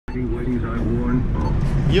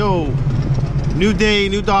Yo, new day,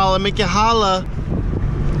 new dollar, make you holla.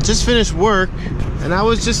 Just finished work and I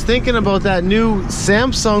was just thinking about that new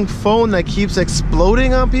Samsung phone that keeps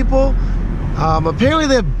exploding on people. Apparently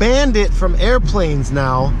they've banned it from airplanes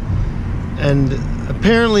now, and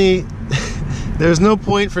apparently there's no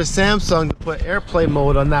point for Samsung to put airplane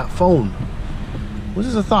mode on that phone. Which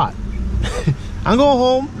is a thought. I'm going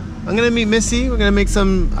home. I'm gonna meet Missy. We're gonna make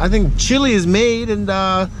some, I think chili is made, and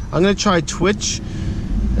I'm gonna try Twitch,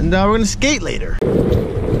 and we're gonna skate later.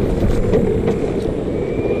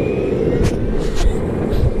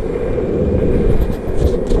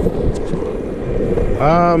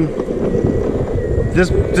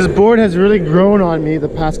 This board has really grown on me the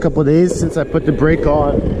past couple of days since I put the brake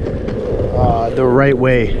on the right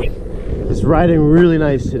way. It's riding really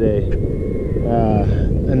nice today.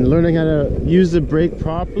 And learning how to use the brake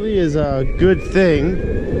properly is a good thing.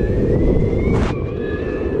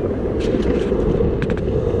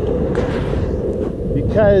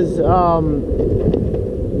 Because,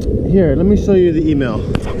 here, let me show you the email.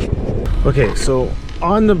 Okay, so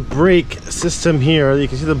on the brake system here, you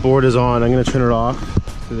can see the board is on. I'm gonna turn it off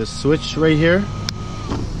through the switch right here.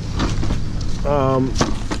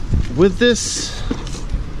 With this,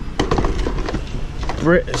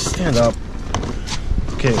 stand up.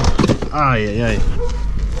 Okay. Yeah.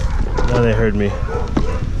 Now they heard me.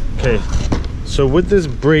 Okay. So with this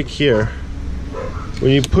brake here,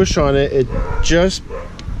 when you push on it, it just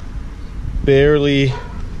barely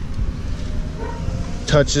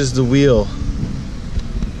touches the wheel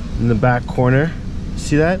in the back corner.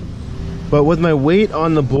 See that? But with my weight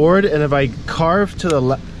on the board, and if I carve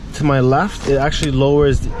to my left, it actually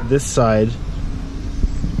lowers this side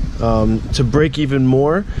to brake even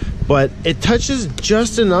more. But it touches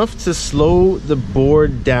just enough to slow the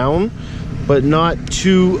board down, but not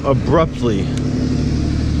too abruptly.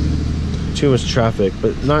 Too much traffic,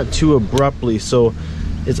 but not too abruptly. So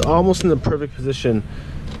it's almost in the perfect position.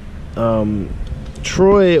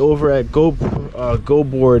 Troy over at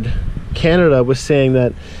GoBoard Canada was saying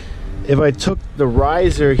that if I took the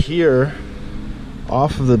riser here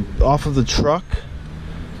off of the truck,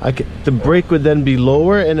 the brake would then be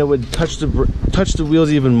lower and it would touch the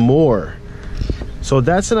wheels even more. So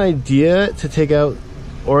that's an idea to take out,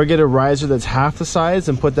 or get a riser that's half the size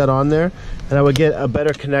and put that on there, and I would get a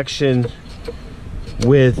better connection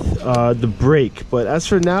with the brake. But as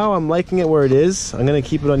for now, I'm liking it where it is. I'm gonna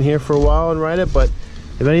keep it on here for a while and ride it, but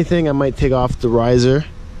if anything, I might take off the riser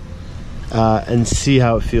and see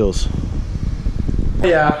how it feels.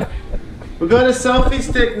 Yeah, we're going to selfie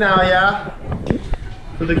stick now, yeah?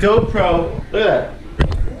 For the GoPro. Look at that.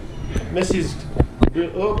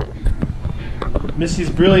 Missy's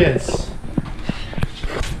brilliance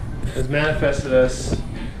has manifested us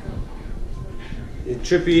a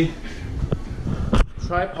trippy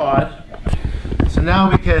tripod. So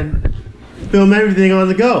now we can film everything on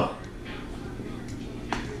the go.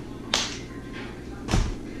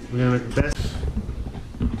 We're gonna make the best.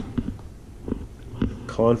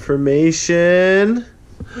 Confirmation.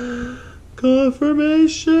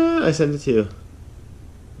 Confirmation. I sent it to you.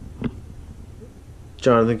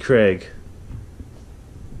 Jonathan Craig.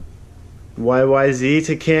 YYZ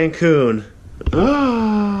to Cancun.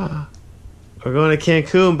 We're going to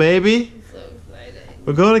Cancun, baby. I'm so excited.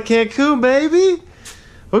 We're going to Cancun, baby.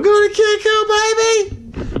 We're going to Cancun,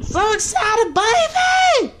 baby. So excited,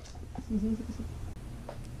 baby.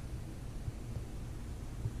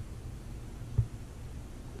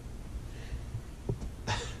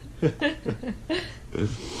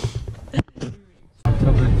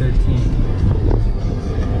 October 13th.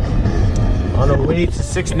 On our way to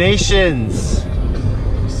Six Nations.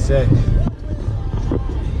 Sick. It's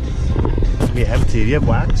gonna be empty. Do you have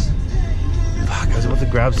wax? Fuck, I was about to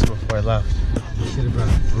grab some before I left. Should have brought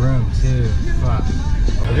a broom too. Fuck.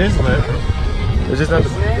 It is lit.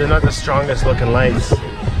 They're not the strongest looking lights.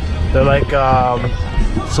 They're like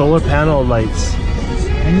solar panel lights. I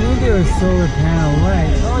knew there was solar panel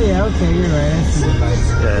lights. Oh yeah, okay, you're right. I see the lights.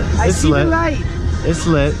 Yeah, I see lit. the light. It's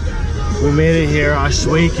lit. We made it here,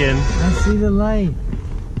 Ohsweken. I see the light.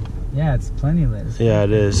 Yeah, it's plenty lit. Yeah,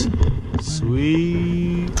 it is.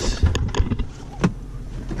 Sweet.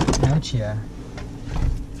 Ouch, yeah.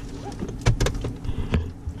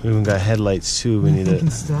 We even got headlights too. We need it. You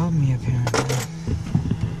can stop me up here.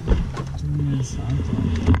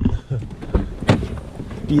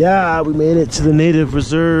 Yeah, we made it to the native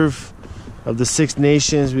reserve of the Six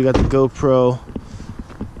Nations. We got the GoPro.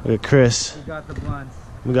 We got Chris. We got the blunts.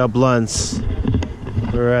 We got blunts.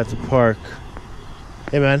 We're at the park.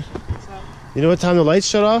 Hey man, What's up? you know what time the lights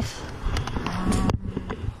shut off?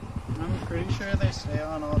 I'm pretty sure they stay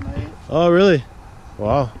on all night. Oh, really?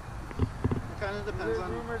 Wow. It kind of depends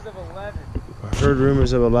on. Rumors of 11. I've heard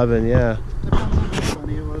rumors of 11, yeah. Depends on how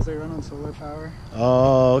sunny it was. They run on solar power.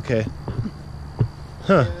 Oh, okay.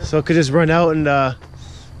 Huh, Yeah. so it could just run out and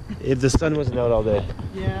if the sun wasn't out all day.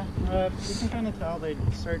 Yeah, you can kind of tell they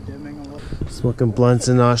start dimming a little. Smoking blunts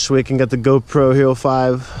in Ohsweken, got the GoPro Hero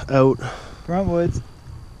 5 out. Front woods.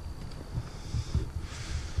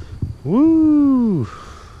 Woo!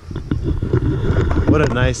 What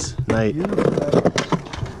a nice night.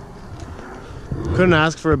 Couldn't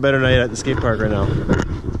ask for a better night at the skate park right now.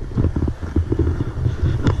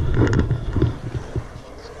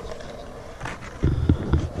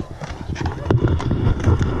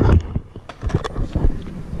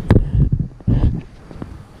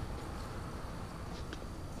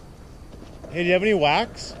 Hey, do you have any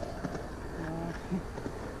wax?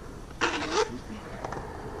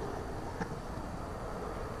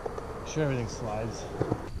 Sure, everything slides.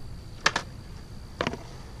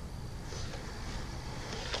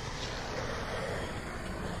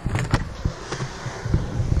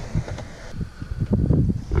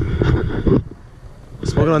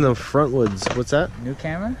 Smoking on the front woods. What's that? New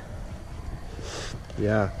camera?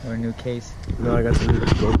 Yeah. Or new case? No, I got the new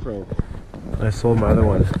GoPro. I sold my other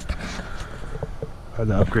one. Had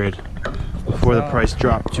the upgrade before the price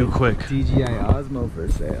dropped too quick. DJI Osmo for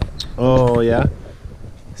sale. Oh yeah.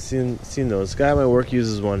 Seen those. Guy at my work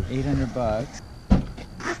uses one. $800. I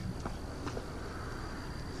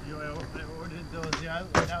ordered those. Yeah,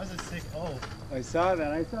 that was a sick. Oh. I saw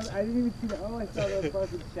that. I didn't even see the. Oh, I saw the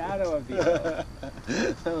fucking shadow of the.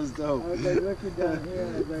 That was dope. I was like looking down here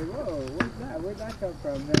and I was like, whoa, what's that? Where'd that come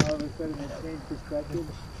from? And then all of a sudden it changed perspective.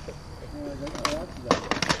 And I was like, oh, that's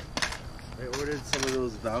that. I ordered some of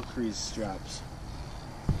those Valkyrie straps.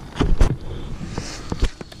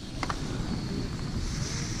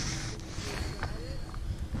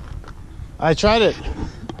 I tried it.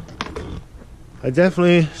 I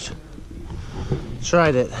definitely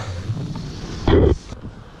tried it.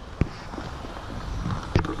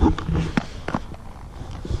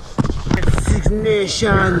 Six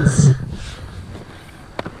Nations.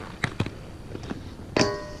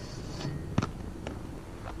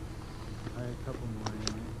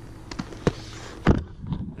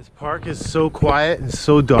 This park is so quiet and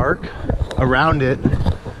so dark around it.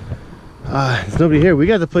 There's nobody here. We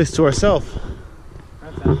got the place to ourselves.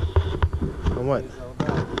 On what?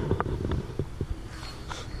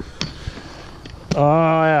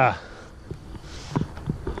 Oh yeah.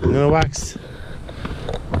 I'm gonna wax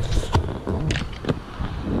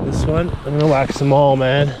this one. I'm gonna wax them all,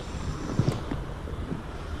 man.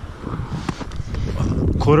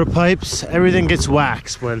 Quarter pipes, everything gets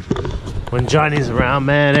waxed when Johnny's around,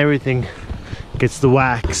 man. Everything gets the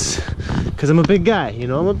wax. Cause I'm a big guy, you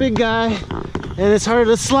know. I'm a big guy, and it's harder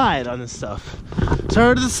to slide on this stuff. It's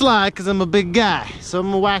harder to slide because I'm a big guy, so I'm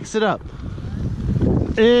gonna wax it up.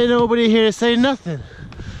 Ain't nobody here to say nothing.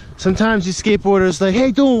 Sometimes you skateboarders like,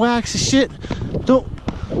 hey, don't wax the shit. Don't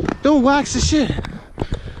wax the shit.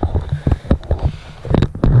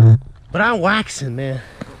 But I'm waxing, man.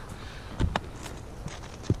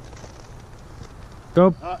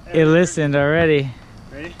 Go. It listened already.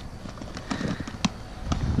 Ready?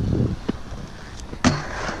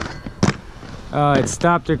 Oh, it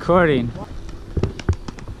stopped recording.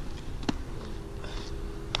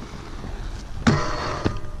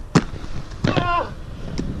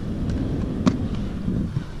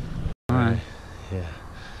 Alright. Yeah.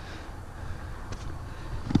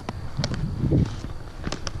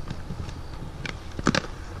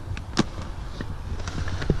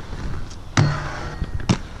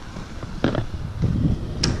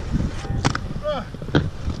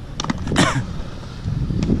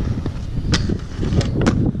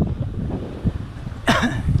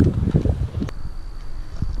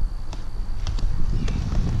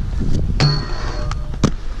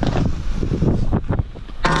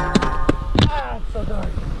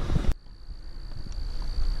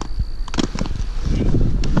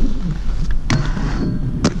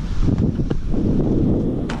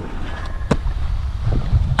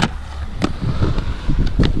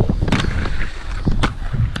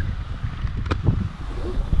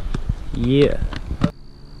 Yeah.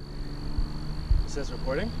 Is this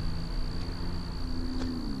recording?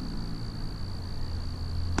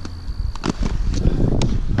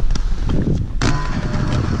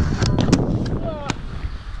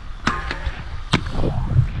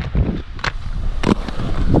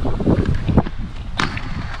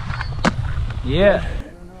 Yeah. I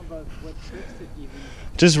don't know about what tricks to even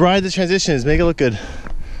Just ride the transitions, make it look good.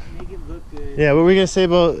 make it look good. Yeah, what were we gonna say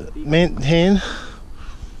about maintain?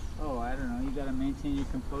 Oh, I don't know. You gotta maintain your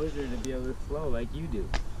composure. exposure to be able to flow like you do.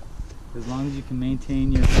 As long as you can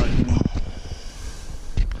maintain your fucking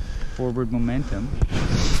forward momentum,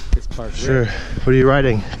 this park. Sure. What are you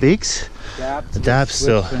riding? Beaks? Adapt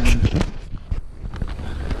still.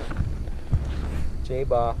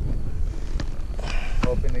 J-Ball.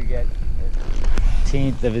 Hoping to get a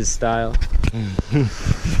taint of his style. I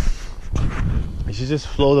should just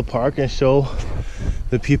flow the park and show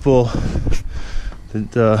the people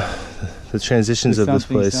the transitions of this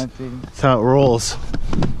place. That's how it rolls.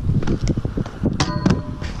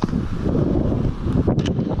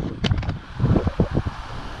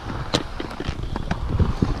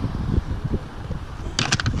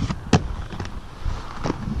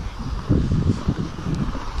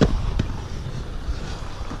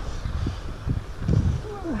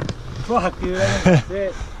 Fuck, dude, that's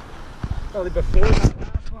it. Probably before that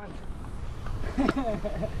last one.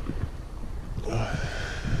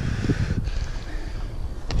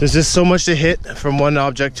 There's just so much to hit from one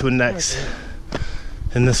object to the next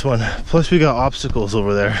in this one. Plus we got obstacles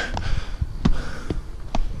over there.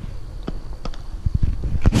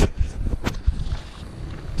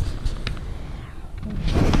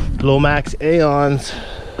 Lomax Aeons.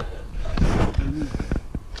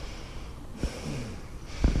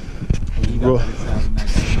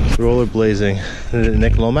 Roller blazing.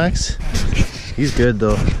 Nick Lomax? He's good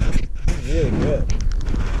though. He's really good.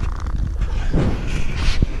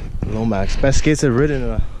 Lomax. Best skates I've ridden in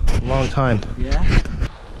a long time. Yeah?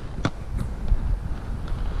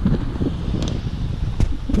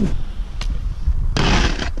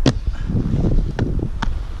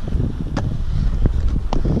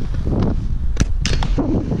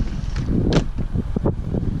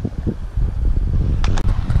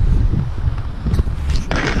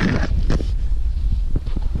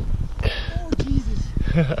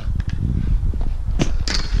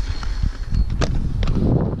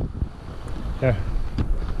 Here,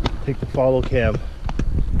 take the follow cam.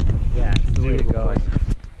 Yeah, it's the way to go.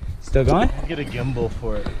 Still going? I'll get a gimbal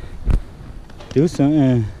for it. Do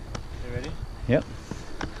something. You ready? Yep.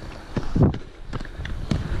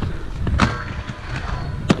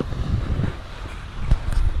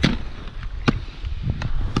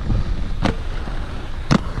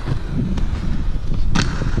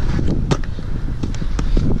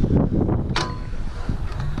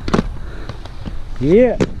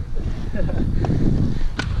 Yeah.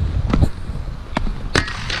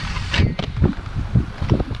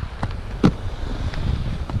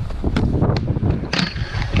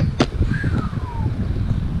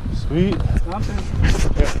 Sweet.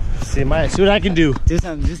 See what I can do. Do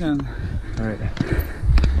something, do something. All right.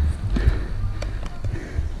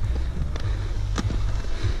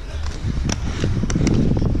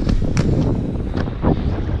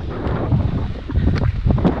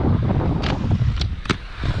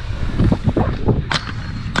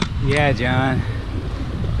 Yeah, John.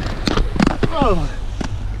 Oh,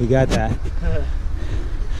 we got that.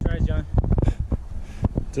 Try, John.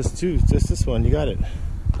 Just this one. You got it.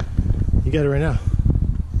 You got it right now.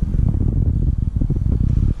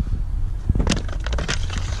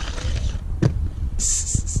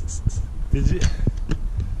 Did you?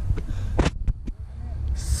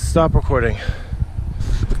 Stop recording.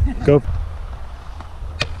 Go.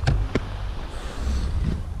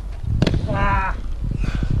 Ah,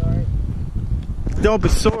 sorry. Don't be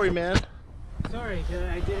sorry, man. Sorry,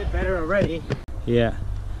 I did it better already. Yeah.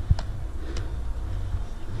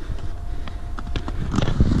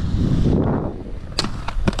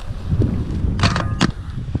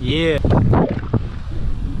 Yeah.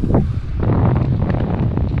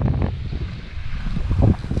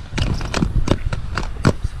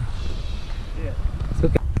 It's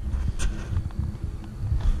okay.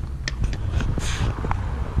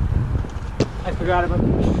 I forgot about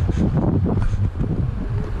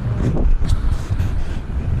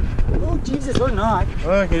Oh Jesus, or not.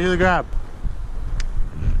 Oh, can you do the grab?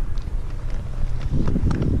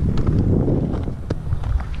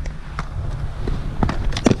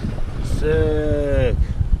 Sick.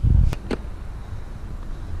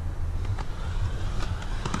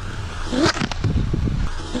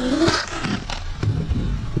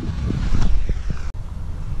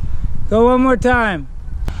 Go one more time.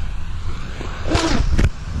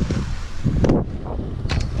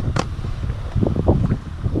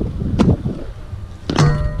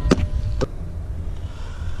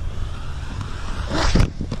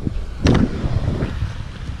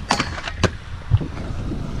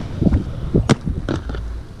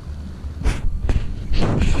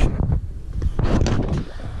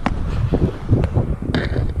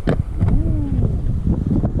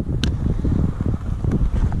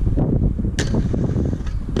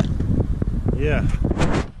 Yeah.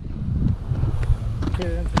 Okay,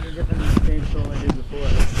 that's something different than the same stroll I did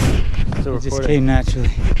before. So It just came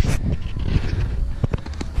naturally.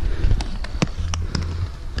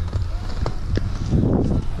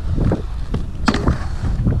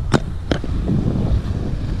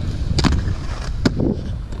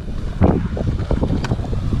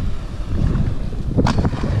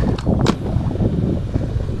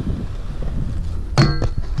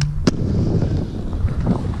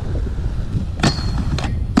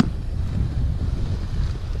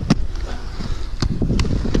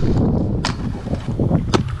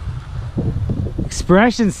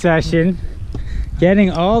 Expression session,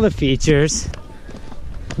 getting all the features.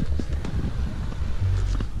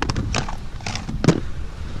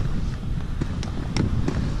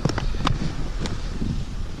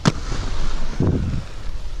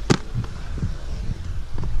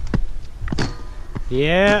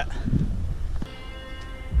 Yeah.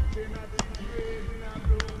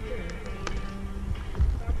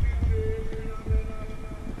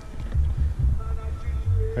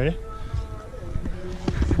 Ready?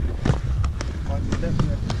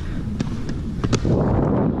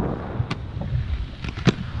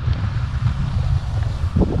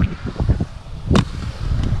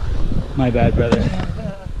 My bad, brother.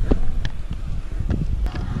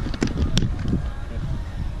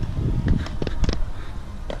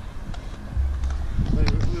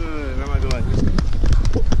 Where am I going?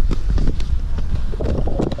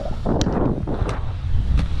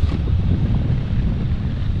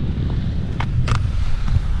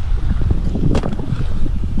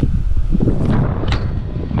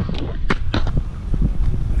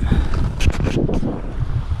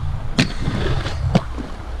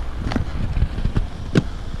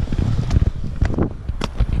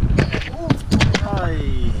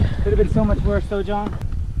 Could have been so much worse though, John.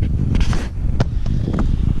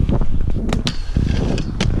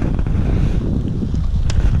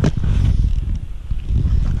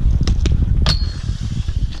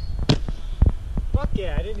 Fuck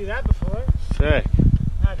yeah, I didn't do that before. Sick.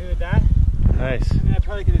 Not doing that. Nice. I mean, I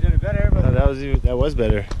probably could have done it better, but Oh, that was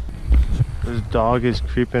better. This dog is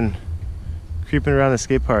creeping around the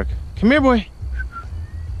skate park. Come here, boy.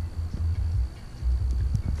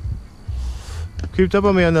 Creeped up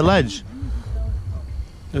on me on the ledge.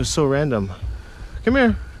 It was so random. Come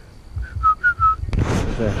here.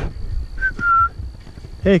 There.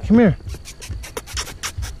 Hey, come here.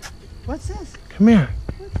 What's this? Come here.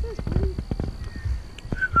 What's this, buddy?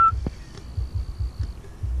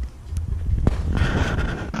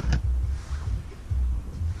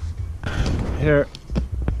 Here.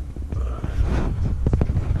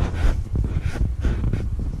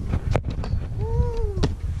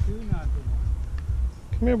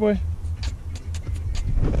 Come here, boy.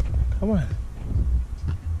 Come on.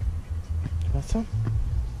 Want some?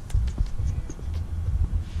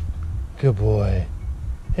 Good boy.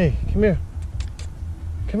 Hey, come here.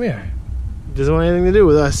 Come here. Doesn't want anything to do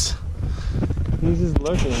with us. He's just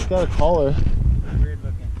lurking. He's got a collar. weird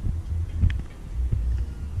looking.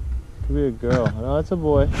 Could be a girl. No, it's a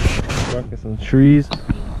boy. Bark at some trees.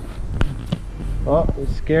 Oh,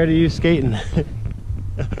 he's scared of you skating.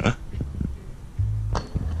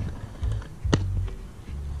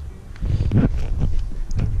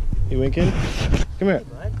 You winking? Come here.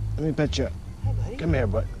 Bud? Let me pet you. Hey, buddy. Come here,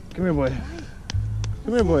 bud. Come here, boy.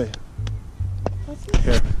 Come here, boy. What's this?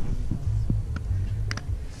 Here.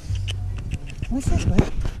 What's this, bud?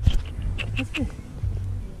 What's this?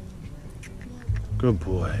 Good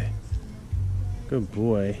boy. Good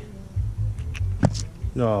boy.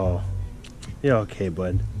 No. You're okay,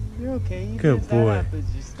 bud. You're okay. Even Good if boy. That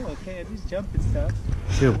happens, you're still okay. At least jump and stuff.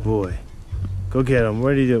 Good boy. Go get him.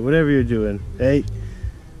 What are you doing? Whatever you're doing. Hey.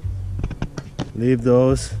 Leave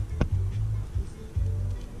those.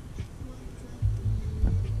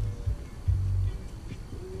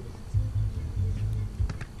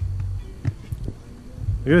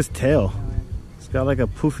 Look at his tail. It's got like a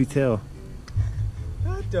poofy tail.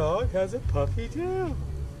 That dog has a puffy tail.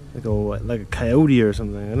 Like a coyote or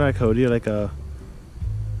something. Not a coyote, like a,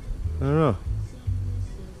 I don't know.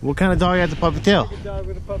 What kind of dog has a puffy tail? Like a dog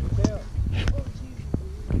with a puffy tail.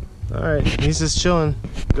 Alright, he's just chilling.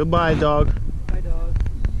 Goodbye, dog. Hi, dog.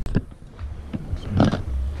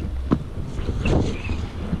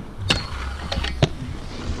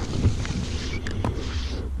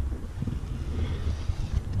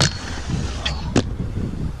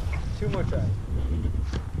 Two more tries.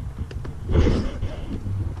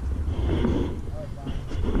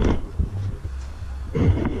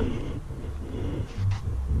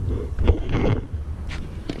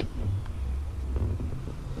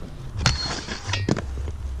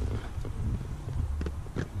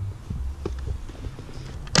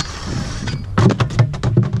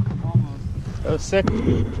 That was sick.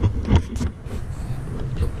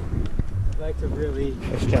 I'd like to really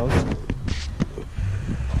Let's count.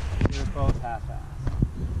 do both half-assed.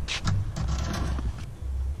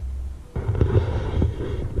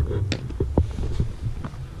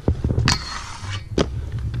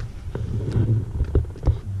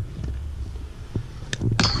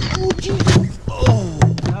 Oh,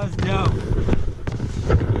 That was dope.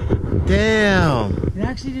 damn. It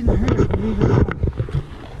actually didn't hurt, believe it or not.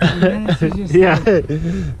 And then it's just Yeah. like,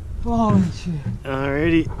 holy shit.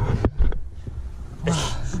 Alrighty.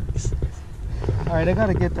 Alright, I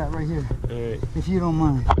gotta get that right here, Alright. if you don't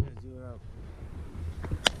mind.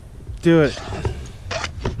 Do it.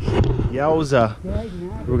 Yowza.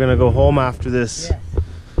 We're gonna go home after this. Yes.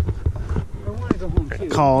 I wanna go home too.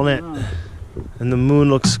 Calling it. And the moon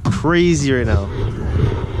looks crazy right now.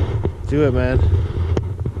 Do it, man.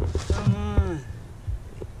 Come on.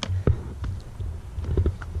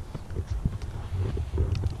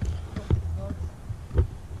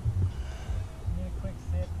 Need a quick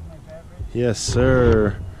sip of my beverage? Yes,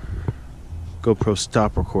 sir. GoPro,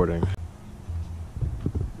 stop recording.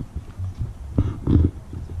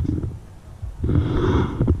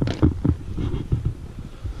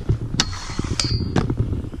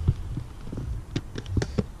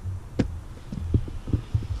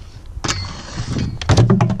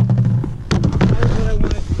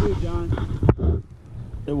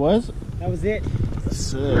 It was? That was it.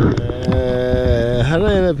 So, how did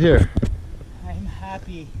I end up here? I'm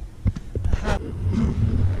happy.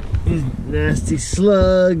 These nasty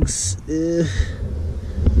slugs. Another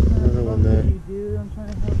one there. Dude, I'm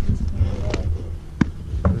trying to help this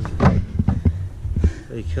man.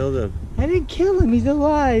 They killed him. I didn't kill him. He's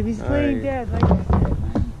alive. He's playing Alright. dead. Like I said,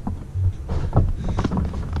 man.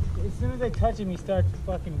 As soon as I touch him, he starts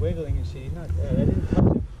fucking wiggling and shit. He's not dead. I didn't touch him.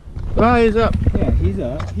 Oh, he's up. Yeah, he's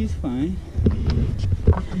up. He's fine.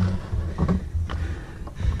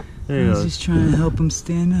 There I he was goes. just trying to help him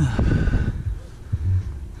stand up.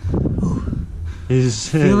 Oh,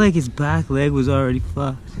 He's I feel like his back leg was already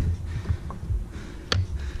fucked.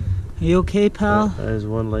 Are you okay, pal? his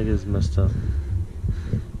one leg is messed up.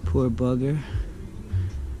 Poor bugger.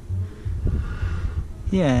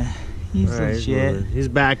 Yeah, he's Alright, legit. he's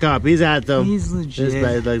back up. He's at them. He's legit.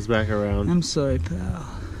 His leg's back around. I'm sorry, pal.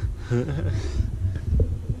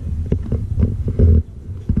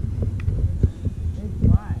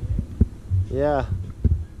 Yeah.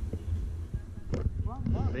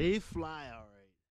 They fly alright.